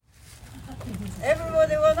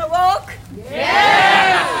Everybody wanna walk?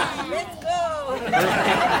 Yeah! Let's go!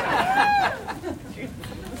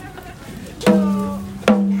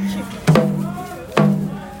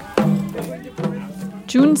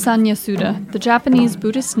 Jun San Yasuda, the Japanese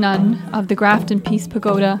Buddhist nun of the Grafton Peace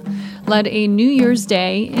Pagoda, led a New Year's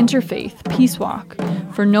Day Interfaith peace walk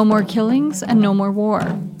for no more killings and no more war.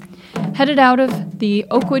 Headed out of the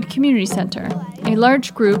Oakwood Community Center, a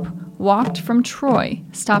large group walked from Troy,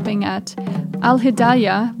 stopping at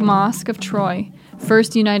Al-Hidayah Mosque of Troy,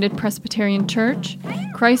 First United Presbyterian Church,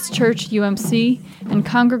 Christ Church UMC, and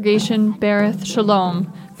Congregation Berith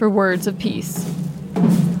Shalom for words of peace.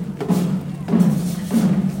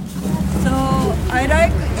 I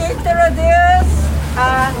like to introduce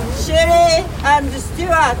Sherry and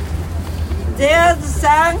Stuart. Their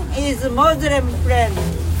son is a Muslim friend.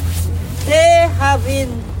 They have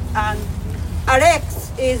been, and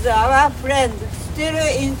Alex is our friend, still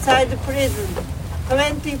inside prison,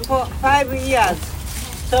 25 years.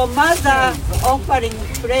 So mother offering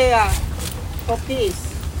prayer for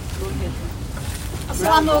peace.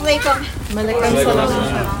 Assalamu alaikum.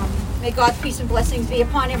 May God's peace and blessings be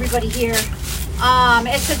upon everybody here.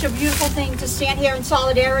 It's such a beautiful thing to stand here in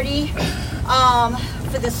solidarity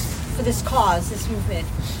for this cause, this movement.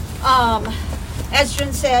 As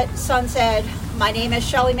Jun San said, my name is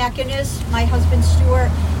Shelley McInnes, my husband Stuart.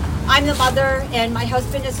 I'm the mother, and my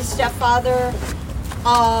husband is the stepfather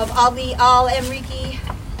of Ali Al-Enrique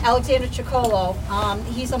Alexander Chicolo.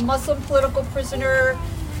 He's a Muslim political prisoner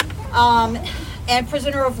and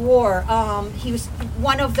prisoner of war. He was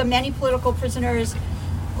one of the many political prisoners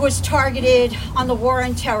who was targeted on the war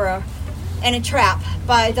on terror and a trap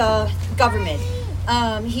by the government.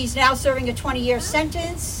 He's now serving a 20-year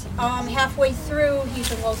sentence. Halfway through, he's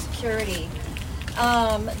in low security.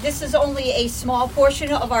 This is only a small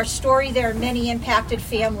portion of our story. There are many impacted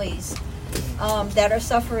families that are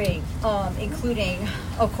suffering, including,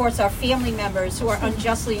 of course, our family members who are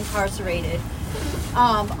unjustly incarcerated.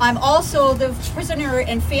 I'm also the prisoner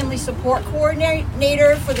and family support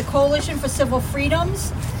coordinator for the Coalition for Civil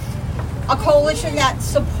Freedoms, a coalition that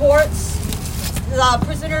supports the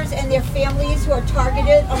prisoners and their families who are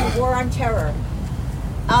targeted on the war on terror.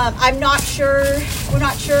 We're not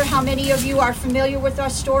sure how many of you are familiar with our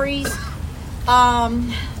stories,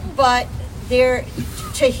 but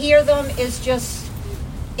to hear them is just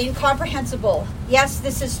incomprehensible. Yes,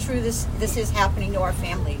 this is true. This is happening to our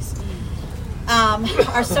families.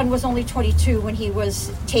 Our son was only 22 when he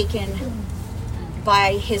was taken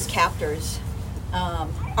by his captors,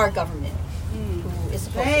 our government, who is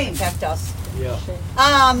supposed to protect us. Yeah.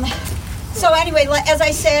 So anyway, as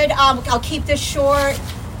I said, I'll keep this short.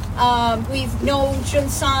 We've known Jun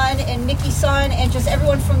San and Nikki San and just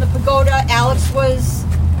everyone from the pagoda. Alex was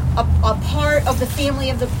a part of the family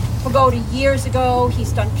of the pagoda years ago.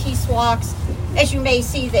 He's done peace walks. As you may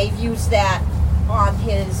see, they've used that on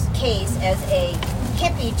his case as a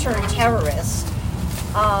hippie turned terrorist.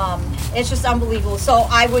 It's just unbelievable. So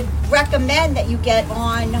I would recommend that you get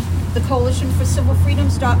on the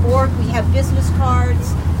coalitionforcivilfreedoms.org. We have business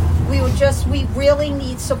cards. We really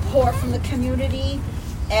need support from the community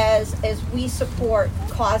as we support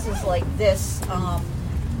causes like this.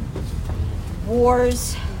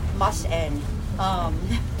 Wars must end.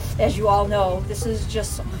 As you all know, this is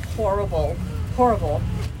just horrible.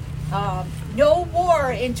 No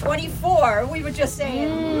war in 24. We were just saying.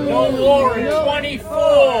 No war in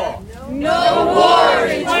 24. No war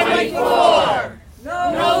in 24.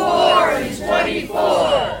 No war in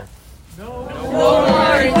 24. No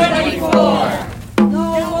war in 24. No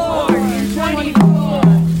war in 24.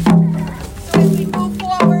 So as we move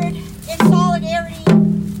forward in solidarity,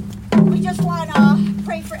 we just want to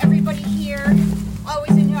pray for everybody here,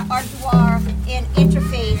 always in our dua and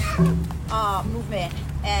interfaith movement.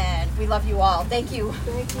 And we love you all. Thank you.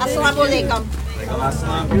 Assalamu alaikum.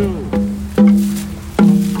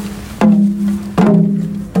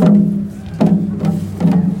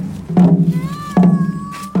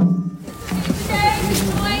 Today we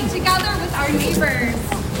join together with our neighbors.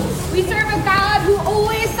 We serve a God who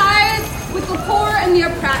always sides with the poor and the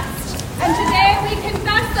oppressed. And today we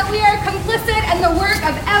confess that we are complicit in the work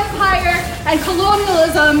of empire and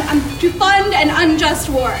colonialism and to fund an unjust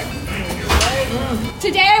war.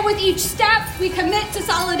 Today, with each step, we commit to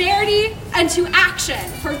solidarity and to action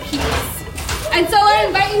for peace. And so I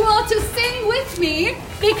invite you all to sing with me,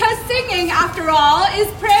 because singing, after all, is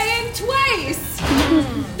praying twice.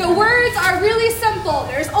 The words are really simple.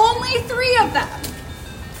 There's only 3 of them.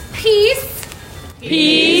 Peace.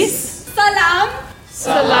 Peace. Salam.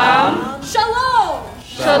 Salam. Shalom.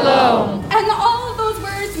 Shalom. And all of those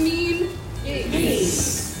words mean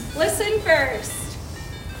Peace. Listen first.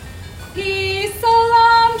 Peace,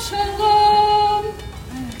 salam, shalom.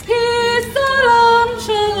 Peace, salam,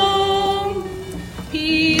 shalom.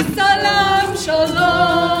 Peace, salam,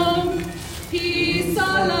 shalom. Peace,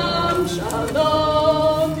 salam,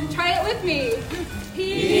 shalom. Try it with me.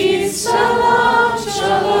 Peace, salam,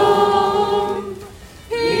 shalom.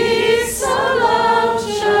 Peace, salam,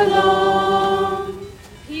 shalom.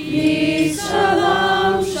 Peace,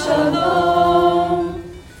 salam, shalom.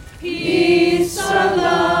 Peace,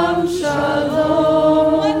 salam,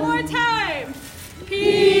 shalom. One more time.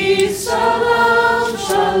 Peace, salam,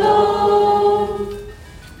 shalom.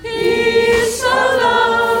 Peace,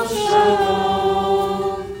 salam,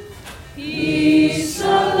 shalom. Peace,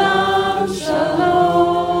 salam,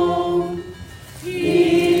 shalom.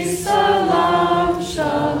 Peace, salam,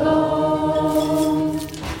 shalom.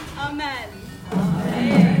 Amen.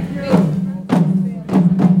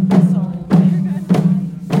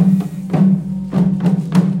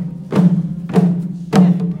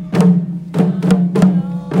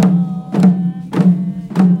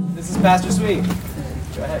 This is Pastor Sweet.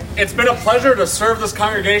 Go ahead. It's been a pleasure to serve this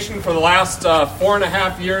congregation for the last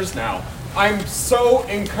 4.5 years now. I'm so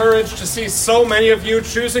encouraged to see so many of you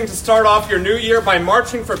choosing to start off your new year by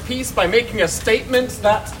marching for peace, by making a statement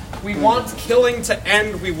that we want killing to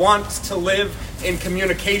end, we want to live in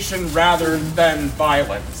communication rather than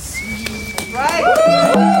violence.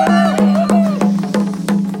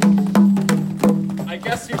 I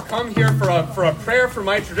guess you've come here for a prayer for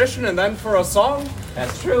my tradition and then for a song?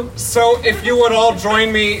 That's true. So if you would all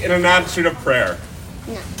join me in an attitude of prayer.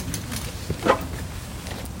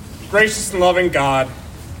 Gracious and loving God,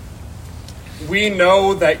 we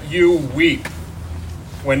know that you weep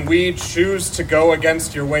when we choose to go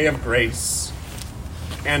against your way of grace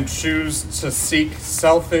and choose to seek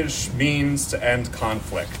selfish means to end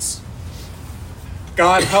conflict.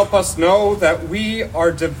 God, help us know that we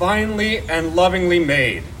are divinely and lovingly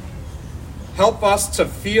made. Help us to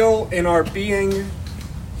feel in our being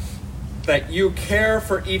that you care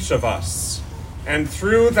for each of us. And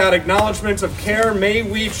through that acknowledgement of care, may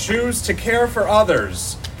we choose to care for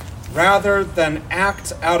others rather than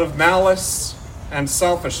act out of malice and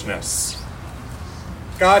selfishness.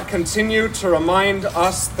 God, continue to remind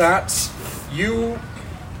us that you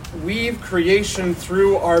weave creation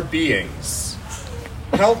through our beings.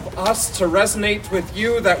 Help us to resonate with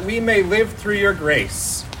you that we may live through your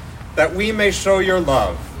grace, that we may show your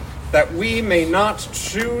love, that we may not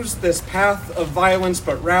choose this path of violence,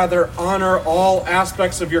 but rather honor all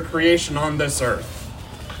aspects of your creation on this earth.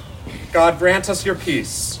 God, grant us your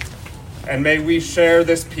peace, and may we share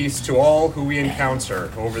this peace to all who we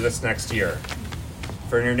encounter over this next year.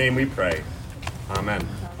 For in your name we pray. Amen.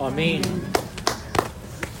 Amen.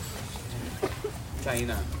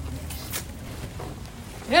 China.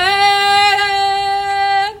 And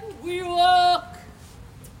we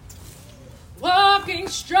walking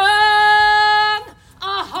strong,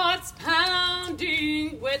 our hearts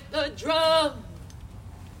pounding with the drum.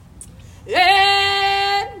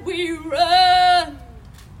 And we run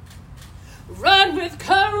with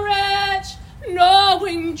courage,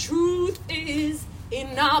 knowing truth is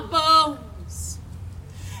in our bones.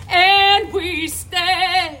 And we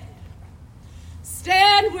stand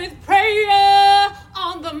with prayer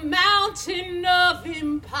on the mountain of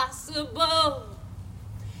impossible.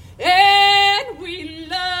 And we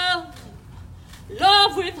love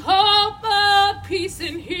with hope of peace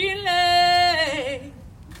and healing.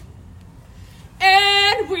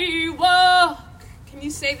 And we walk, can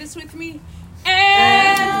you say this with me?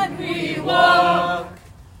 And we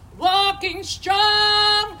walking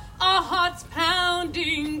strong, our hearts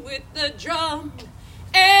pounding with the drum.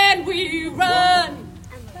 And we run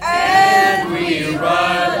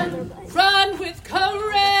with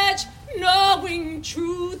courage, knowing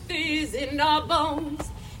truth is in our bones.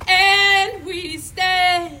 And we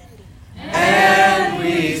stand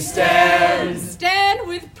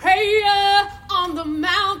with prayer on the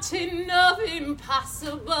mountain of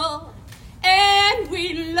impossible. And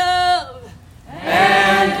we love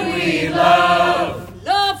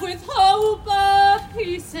with hope of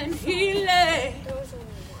peace and healing.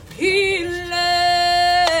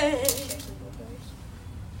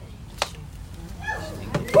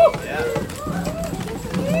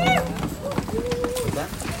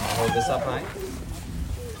 I'll hold this up high.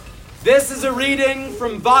 This is a reading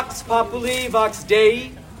from Vox Populi, Vox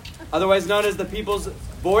Dei, otherwise known as the People's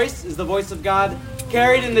Voice, is the voice of God,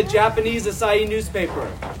 carried in the Japanese Asahi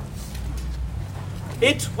newspaper.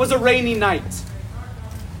 It was a rainy night.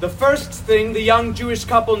 The first thing the young Jewish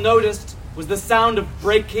couple noticed was the sound of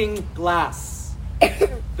breaking glass.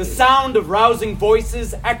 The sound of rousing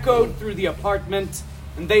voices echoed through the apartment,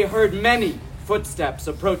 and they heard many footsteps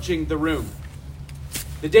approaching the room.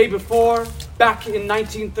 The day before, back in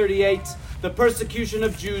 1938, the persecution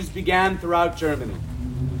of Jews began throughout Germany.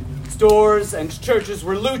 Stores and churches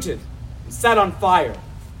were looted and set on fire,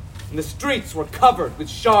 and the streets were covered with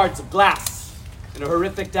shards of glass in a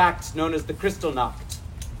horrific act known as the Kristallnacht,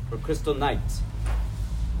 or Crystal Night.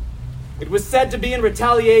 It was said to be in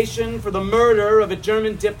retaliation for the murder of a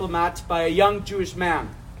German diplomat by a young Jewish man.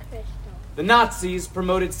 The Nazis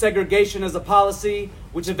promoted segregation as a policy,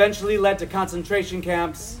 which eventually led to concentration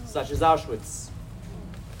camps such as Auschwitz.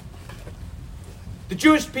 The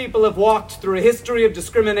Jewish people have walked through a history of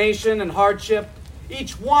discrimination and hardship.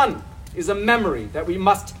 Each one is a memory that we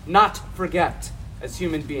must not forget as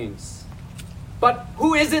human beings. But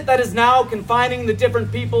who is it that is now confining the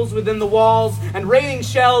different peoples within the walls and raining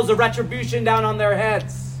shells of retribution down on their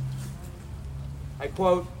heads? I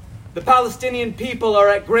quote, "The Palestinian people are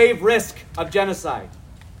at grave risk of genocide."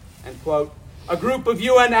 End quote. A group of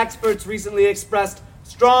UN experts recently expressed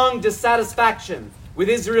strong dissatisfaction with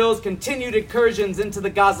Israel's continued incursions into the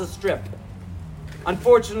Gaza Strip.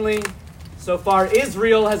 Unfortunately, so far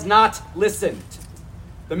Israel has not listened.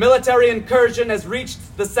 The military incursion has reached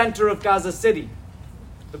the center of Gaza City.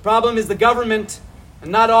 The problem is the government, and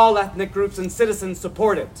not all ethnic groups and citizens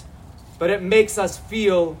support it, but it makes us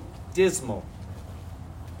feel dismal.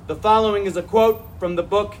 The following is a quote from the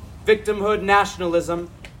book Victimhood Nationalism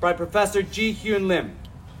by Professor Ji Hyun Lim.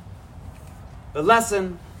 "The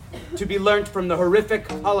lesson to be learned from the horrific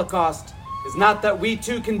Holocaust is not that we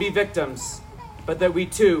too can be victims, but that we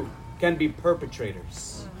too can be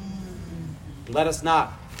perpetrators. Let us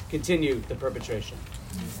not continue the perpetration."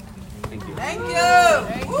 Thank you. Thank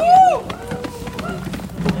you. Woo!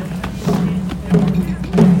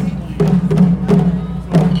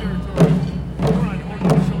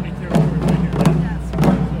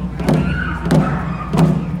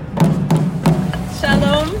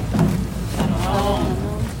 Shalom.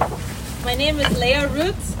 My name is Leah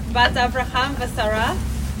Ruth Bat Avraham Vasara.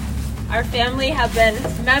 Our family have been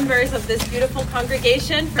members of this beautiful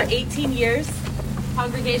congregation for 18 years.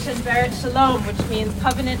 Congregation Beret Shalom, which means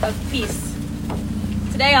covenant of peace.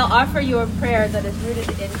 Today I'll offer you a prayer that is rooted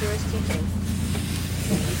in Jewish teachings.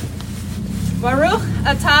 Baruch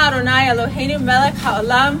atah Adonai Eloheinu melech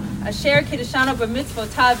ha'olam asher kiddushanu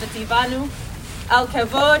b'mitzvotav v'tivanu al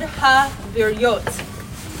kavod ha-viryot.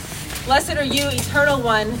 Blessed are you, Eternal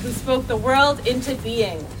One, who spoke the world into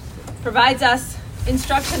being, provides us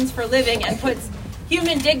instructions for living, and puts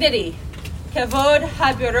human dignity, kavod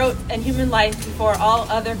ha-birot, and human life before all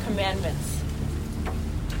other commandments.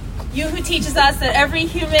 You who teaches us that every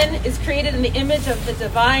human is created in the image of the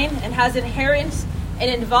divine and has inherent and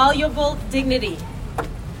inviolable dignity.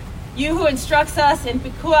 You who instructs us in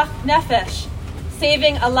pikuach nefesh,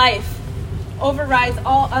 saving a life, overrides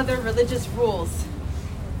all other religious rules.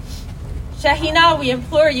 Shehina, we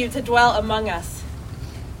implore you to dwell among us.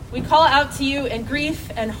 We call out to you in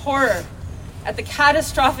grief and horror at the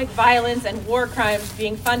catastrophic violence and war crimes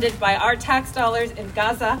being funded by our tax dollars in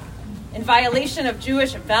Gaza, in violation of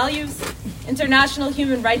Jewish values, international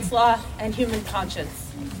human rights law, and human conscience.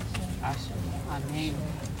 Amen.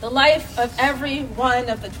 The life of every one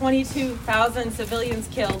of the 22,000 civilians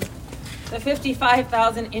killed, the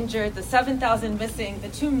 55,000 injured, the 7,000 missing, the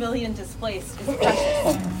 2 million displaced is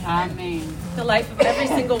precious. Amen. The life of every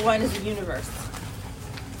single one is a universe.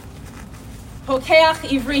 Hokeach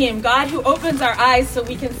Ivrim, God who opens our eyes so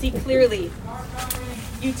we can see clearly.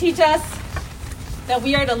 You teach us that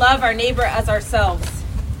we are to love our neighbor as ourselves,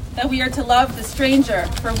 that we are to love the stranger,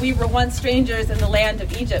 for we were once strangers in the land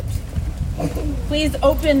of Egypt. Please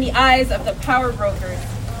open the eyes of the power brokers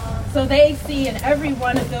so they see in every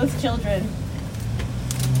one of those children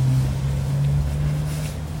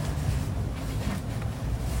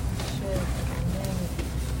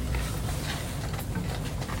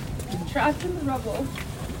trapped in the rubble,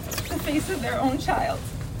 the face of their own child.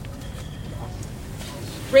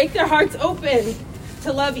 Break their hearts open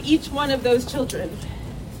to love each one of those children.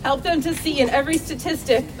 Help them to see in every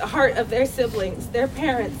statistic the heart of their siblings, their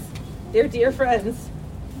parents, their dear friends.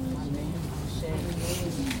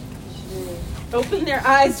 Open their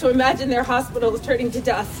eyes to imagine their hospitals turning to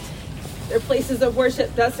dust, their places of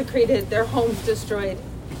worship desecrated, their homes destroyed.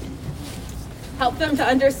 Help them to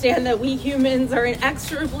understand that we humans are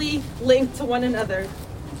inexorably linked to one another,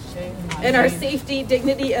 and our safety,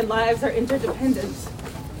 dignity, and lives are interdependent.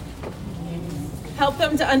 Help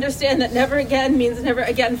them to understand that never again means never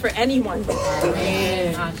again for anyone.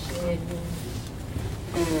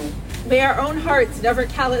 May our own hearts never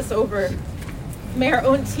callous over May our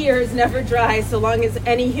own tears never dry so long as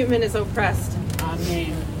any human is oppressed.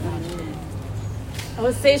 Amen.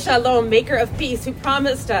 Say Shalom, maker of peace, who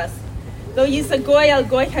promised us, Lo yisagoy al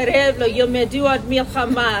goy harev lo yilmedu ad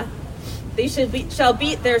milchama. They shall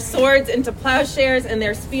beat their swords into plowshares and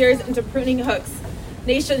their spears into pruning hooks.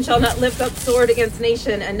 Nation shall not lift up sword against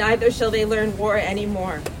nation, and neither shall they learn war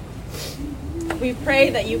anymore. We pray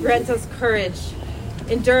that you grant us courage,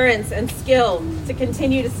 endurance, and skill to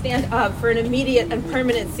continue to stand up for an immediate and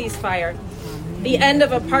permanent ceasefire, the end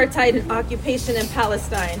of apartheid and occupation in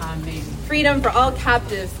Palestine, Amen. freedom for all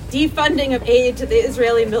captives, defunding of aid to the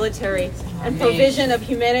Israeli military, and provision of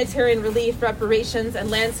humanitarian relief, reparations, and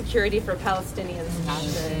land security for Palestinians.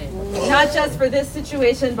 Amen. Not just for this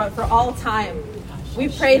situation, but for all time. We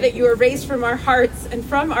pray that you erase from our hearts and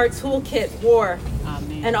from our toolkit war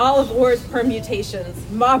Amen. and all of war's permutations,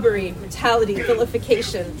 mobbery, brutality,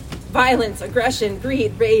 vilification, violence, aggression,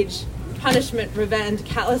 greed, rage, punishment, revenge,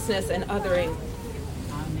 callousness, and othering.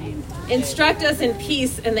 Amen. Instruct us in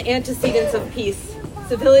peace and the antecedents of peace: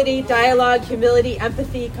 civility, dialogue, humility,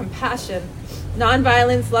 empathy, compassion,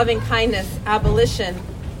 nonviolence, loving kindness, abolition,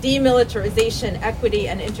 demilitarization, equity,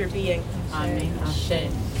 and interbeing. Amen. Ashe.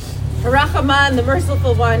 Harachaman, the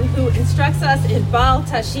merciful one, who instructs us in Baal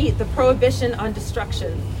Tashit, the prohibition on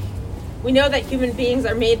destruction. We know that human beings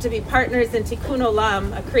are made to be partners in Tikkun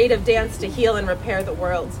Olam, a creative dance to heal and repair the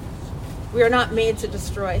world. We are not made to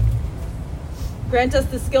destroy. Grant us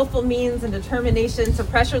the skillful means and determination to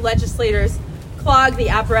pressure legislators, clog the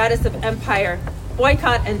apparatus of empire,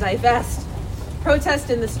 boycott and divest, protest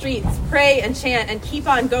in the streets, pray and chant, and keep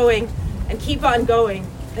on going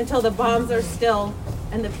until the bombs are still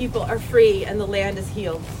and the people are free and the land is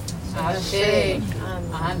healed. Ashe.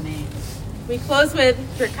 Amen. We close with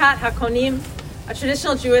Birkat HaKonim, a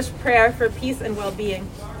traditional Jewish prayer for peace and well-being.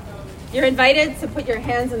 You're invited to put your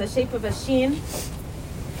hands in the shape of a shin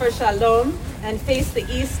for shalom and face the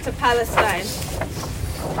east to Palestine.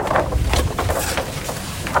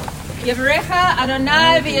 Yivrecha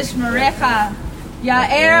Adonai v'yishmerecha,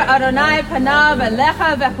 Ya'er Adonai panav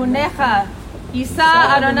elecha v'chunecha,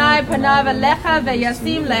 Yisa Adonai panav elecha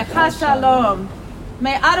v'yasim lecha shalom.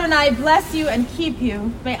 May Adonai bless you and keep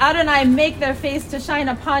you. May Adonai make their face to shine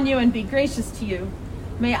upon you and be gracious to you.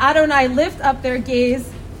 May Adonai lift up their gaze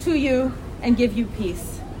to you and give you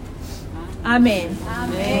peace. Amen.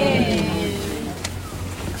 Amen.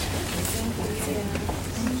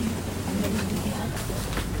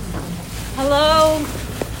 Hello,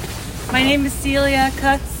 my name is Celia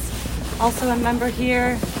Kutz, also a member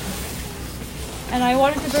here. And I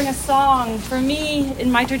wanted to bring a song. For me,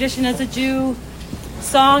 in my tradition as a Jew,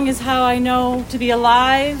 song is how I know to be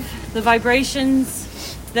alive, the vibrations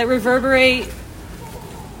that reverberate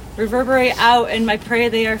out, and I pray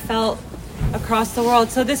they are felt across the world.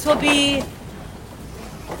 So this will be,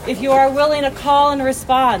 if you are willing, a call and a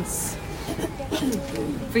response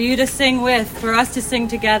for you to sing with, for us to sing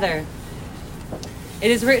together. It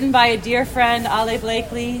is written by a dear friend, Ale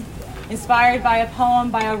Blakely, inspired by a poem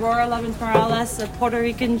by Aurora Levins Morales, a Puerto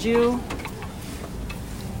Rican Jew.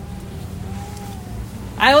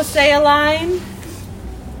 I will say a line.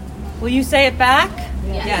 Will you say it back?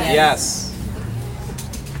 Yes.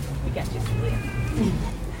 We got you, Celia.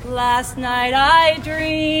 Last night I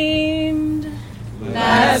dreamed.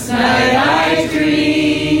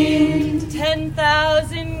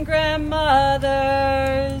 10,000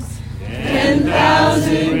 grandmothers.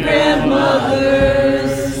 10,000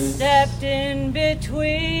 grandmothers Stepped in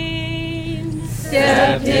between.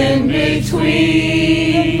 The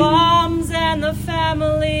Moms and the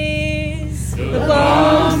families.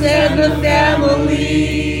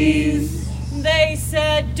 They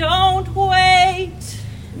said,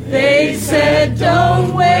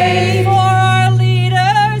 don't wait. For our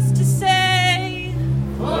leaders to say.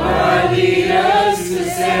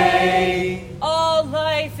 All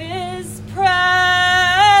life is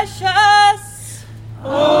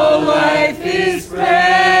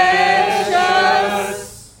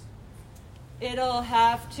precious. It'll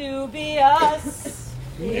have to be us.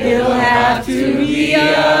 It'll have to be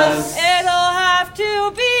us.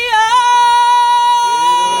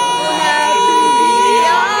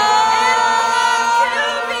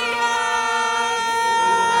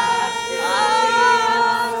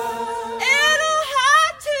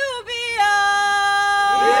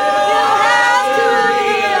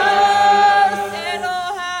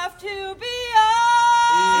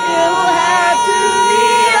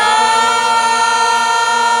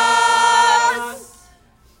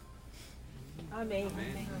 Amen.